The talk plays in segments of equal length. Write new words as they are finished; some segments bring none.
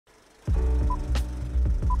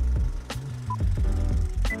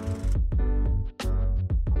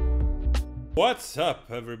What's up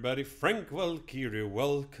everybody, Frank Valkyrie,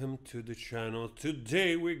 welcome to the channel.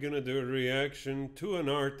 Today we're gonna do a reaction to an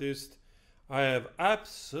artist I have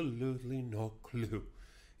absolutely no clue.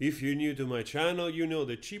 If you're new to my channel, you know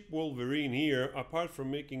the Cheap Wolverine here, apart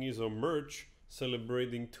from making his own merch,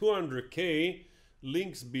 celebrating 200k,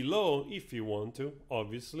 links below if you want to,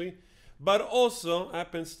 obviously, but also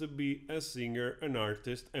happens to be a singer, an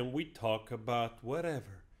artist, and we talk about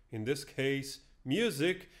whatever. In this case,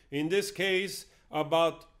 music, in this case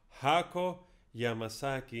about Hako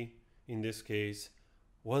Yamasaki, in this case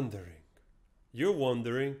wondering. You're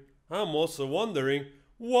wondering, I'm also wondering,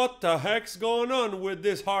 what the heck's going on with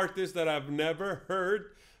this artist that I've never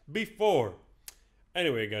heard before?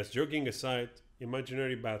 Anyway guys, joking aside,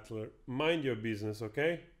 imaginary battler, mind your business,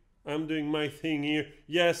 okay? I'm doing my thing here.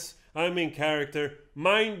 Yes, I'm in character.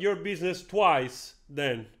 Mind your business twice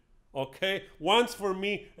then. Okay, once for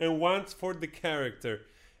me and once for the character.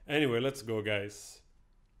 Anyway, let's go guys.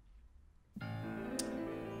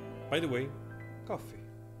 By the way, coffee.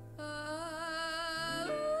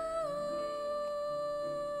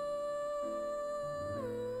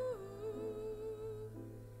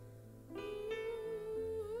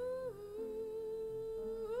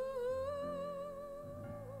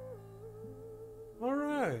 All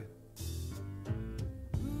right.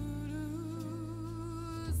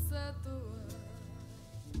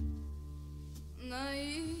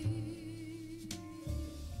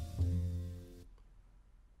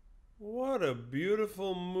 What a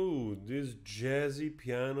beautiful mood. This jazzy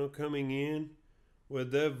piano coming in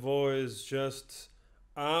with that voice just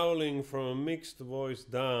howling from a mixed voice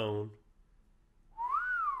down.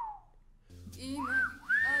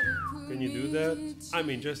 Can you do that? I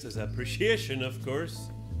mean, just as appreciation, of course.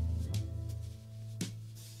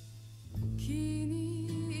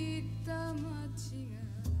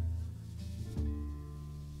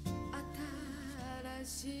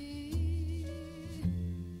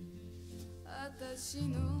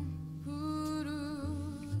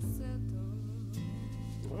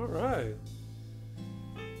 All right.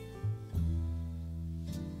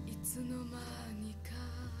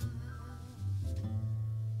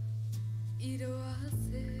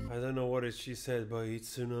 I don't know what she said, but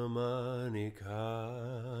it's no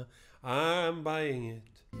manica. I'm buying it.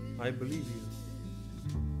 I believe you.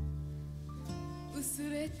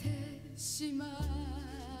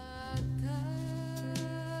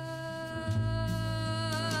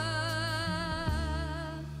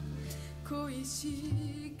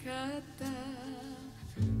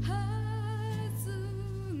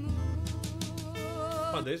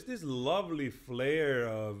 Oh, there's this lovely flair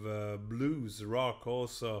of blues rock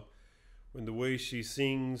also in the way she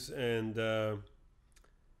sings, and I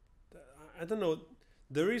don't know,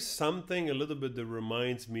 there is something a little bit that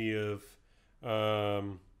reminds me of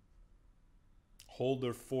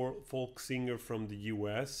older folk singer from the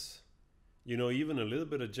US. You know, even a little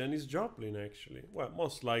bit of Janis Joplin actually. Well,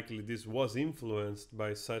 most likely this was influenced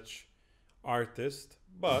by such artist,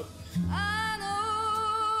 but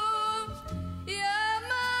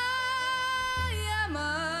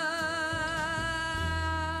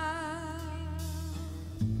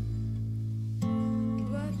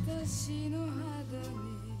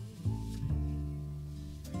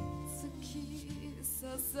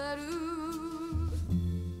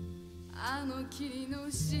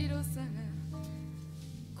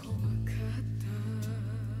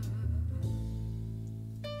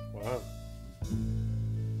wow.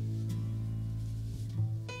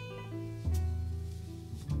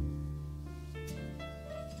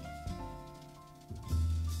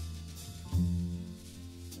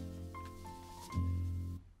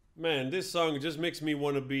 Man, this song just makes me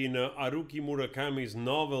want to be in Haruki Murakami's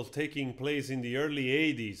novel taking place in the early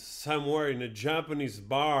 80s, somewhere in a Japanese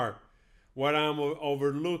bar, where I'm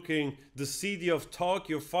overlooking the city of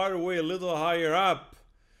Tokyo far away, a little higher up,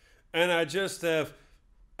 and I just have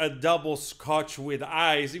a double scotch with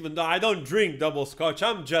ice, even though I don't drink double scotch.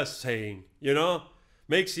 I'm just saying, you know,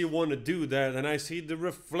 makes you want to do that. And I see the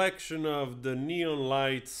reflection of the neon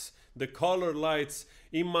lights, the color lights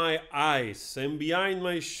in my eyes, and behind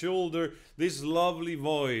my shoulder this lovely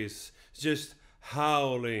voice just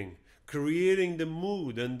howling, creating the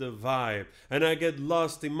mood and the vibe, and I get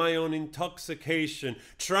lost in my own intoxication,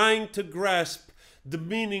 trying to grasp the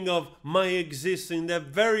meaning of my existence in that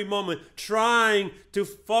very moment, trying to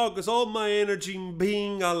focus all my energy in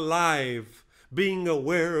being alive, being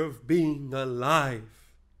aware of being alive,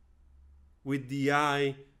 with the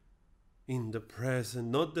eye in the present,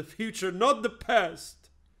 not the future, not the past,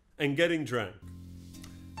 and getting drunk.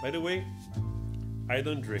 By the way, I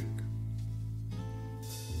don't drink.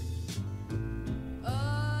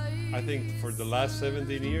 I think for the last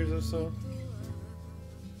 17 years or so.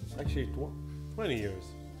 Actually, 20 years.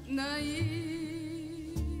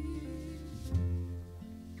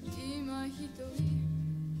 今一人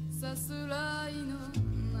さすらいの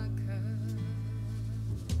中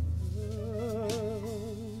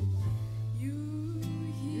夕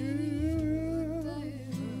日に歌え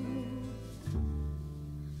る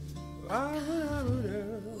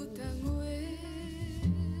歌声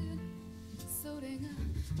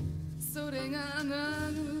それが慰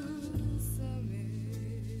め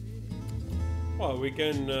Well, we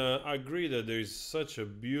can agree that there is such a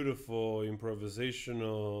beautiful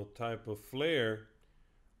improvisational type of flair.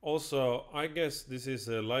 Also, I guess this is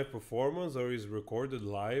a live performance or is recorded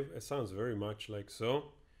live. It sounds very much like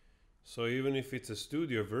so. So even if it's a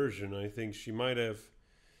studio version, I think she might have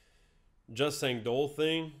just sang the whole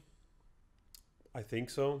thing. I think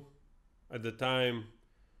so. At the time,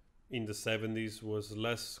 in the 70s, was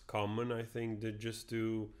less common, I think, than just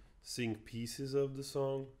to sing pieces of the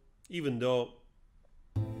song. Even though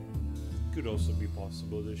it could also be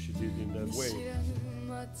possible that she did in that way.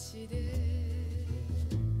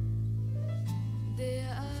 出会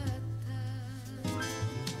った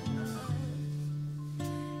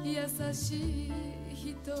優しい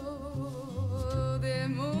人で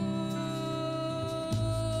も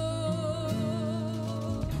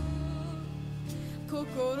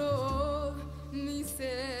心を見せ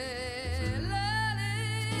られ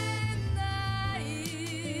ない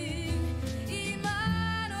今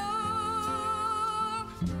の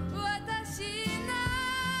私な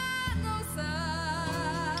のさ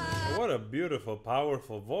What a beautiful,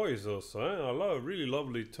 powerful voice also, eh? I love, really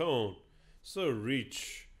lovely tone. So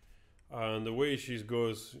rich. And the way she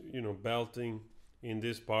goes, you know, belting in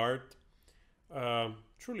this part.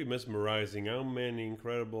 Truly mesmerizing. How many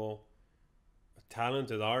incredible,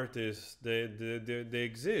 talented artists they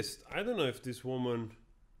exist. I don't know if this woman,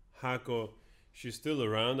 Hako, she's still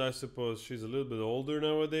around. I suppose she's a little bit older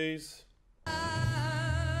nowadays.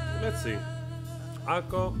 Let's see.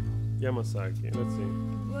 Hako Yamasaki. Let's see.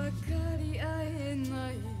 分かり合え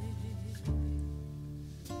ない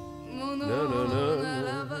もの No, no, no. な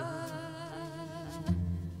らば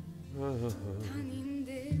他人で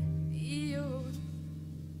いよう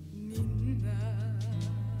みんな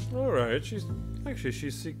All right, she's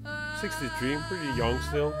 63, pretty young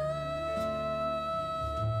still.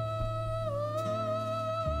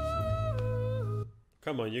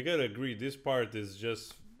 Come on, you gotta agree, this part is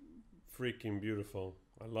just freaking beautiful.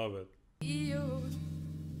 I love it. いよう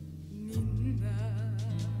みんな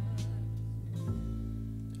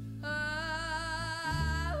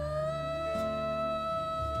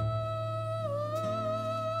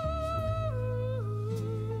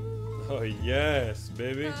Oh yes,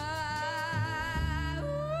 baby.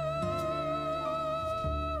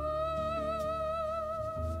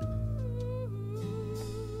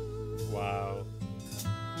 Wow.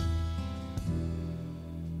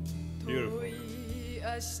 Beautiful. 遠い明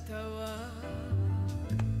日は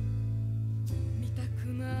見たく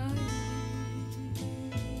ない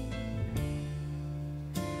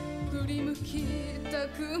振り向きた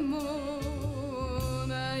くも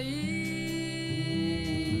ない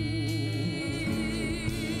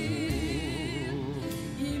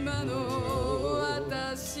今の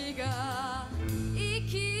私が生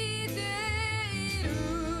きている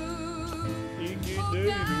他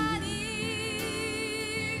に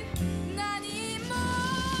何も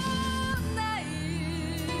ない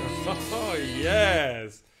Oh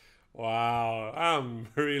yes. Wow, I'm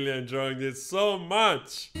really enjoying this so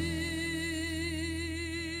much.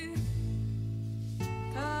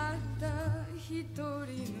 たった一人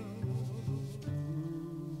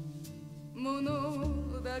のも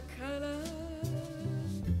のだから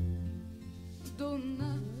どんな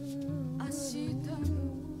明日も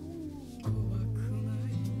怖くな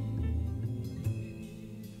い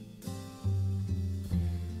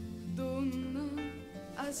どんな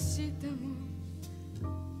明日も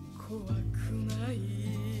怖くない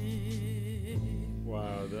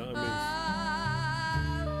Wow, that means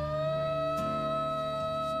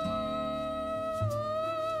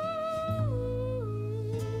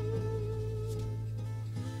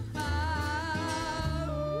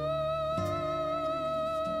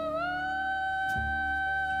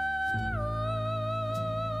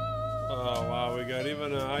oh wow, we got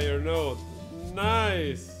even a higher note.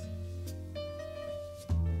 Nice.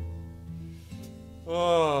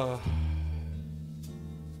 Oh,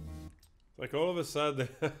 like all of a sudden,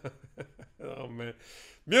 oh man,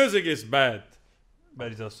 music is bad,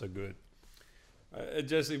 but it's also good. It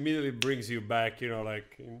just immediately brings you back, you know,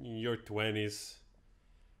 like in your 20s.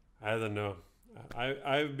 I don't know.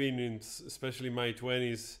 I've been in, especially my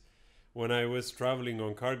 20s, when I was traveling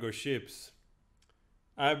on cargo ships.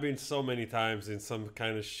 I've been so many times in some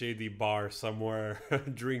kind of shady bar somewhere,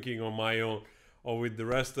 drinking on my own or with the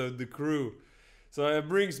rest of the crew. So it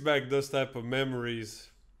brings back those type of memories.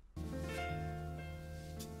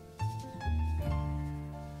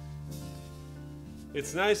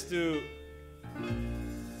 It's nice to,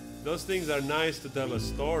 those things are nice to tell a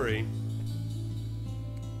story.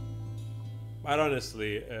 But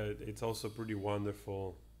honestly, it's also pretty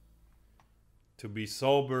wonderful to be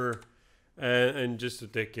sober and just to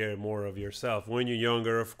take care more of yourself. When you're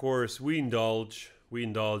younger, of course, we indulge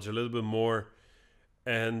a little bit more.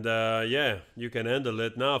 And yeah, you can handle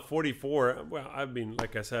it. Now, 44, well, I've been,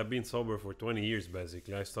 like I said, I've been sober for 20 years,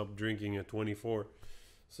 basically. I stopped drinking at 24.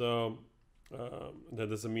 So that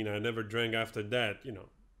doesn't mean I never drank after that, you know.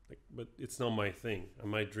 Like, but it's not my thing. I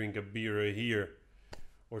might drink a beer a year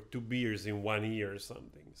or 2 beers in 1 year or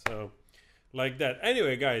something. So like that.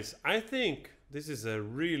 Anyway, guys, I think this is a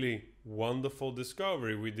really wonderful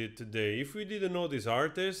discovery we did today. If we didn't know this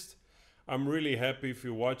artist, I'm really happy if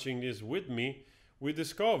you're watching this with me. We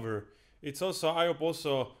discover. It's also, I hope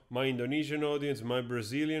also my Indonesian audience, my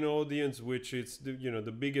Brazilian audience, which is the, you know,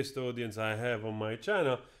 the biggest audience I have on my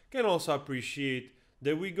channel, can also appreciate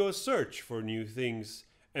that we go search for new things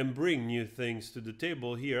and bring new things to the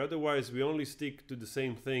table here. Otherwise, we only stick to the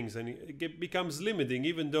same things and it becomes limiting,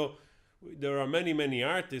 even though there are many, many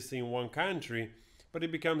artists in one country, but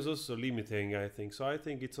it becomes also limiting, I think. So I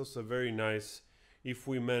think it's also very nice if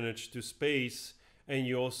we manage to space and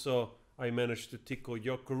you also, I managed to tickle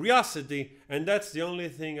your curiosity, and that's the only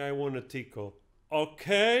thing I want to tickle.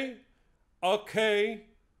 Okay? Okay?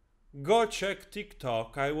 Go check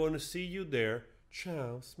TikTok. I want to see you there.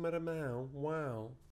 Ciao, smaramau, wow.